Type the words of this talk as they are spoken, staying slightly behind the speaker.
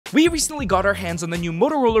We recently got our hands on the new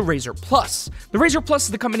Motorola Razr Plus. The Razr Plus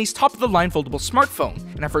is the company's top-of-the-line foldable smartphone,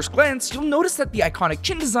 and at first glance, you'll notice that the iconic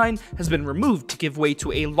chin design has been removed to give way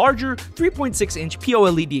to a larger 3.6-inch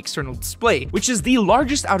POLED external display, which is the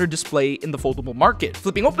largest outer display in the foldable market.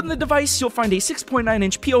 Flipping open the device, you'll find a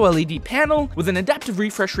 6.9-inch POLED panel with an adaptive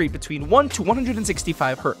refresh rate between 1 to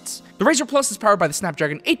 165 Hz. The Razr Plus is powered by the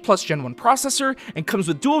Snapdragon 8 Plus Gen 1 processor and comes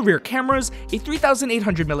with dual rear cameras, a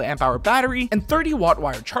 3,800 mAh battery, and 30-watt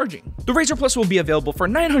wired charging. The Razr Plus will be available for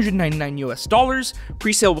 $999 US,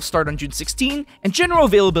 pre-sale will start on June 16, and general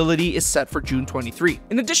availability is set for June 23.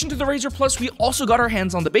 In addition to the Razr Plus, we also got our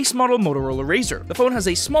hands on the base model Motorola Razr. The phone has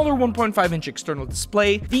a smaller 1.5-inch external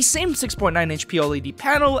display, the same 6.9-inch POLED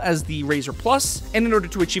panel as the Razr Plus, and in order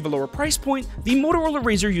to achieve a lower price point, the Motorola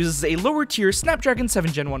Razr uses a lower-tier Snapdragon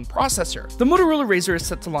 7 Gen 1 processor. The Motorola Razr is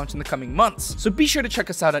set to launch in the coming months, so be sure to check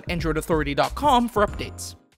us out at AndroidAuthority.com for updates.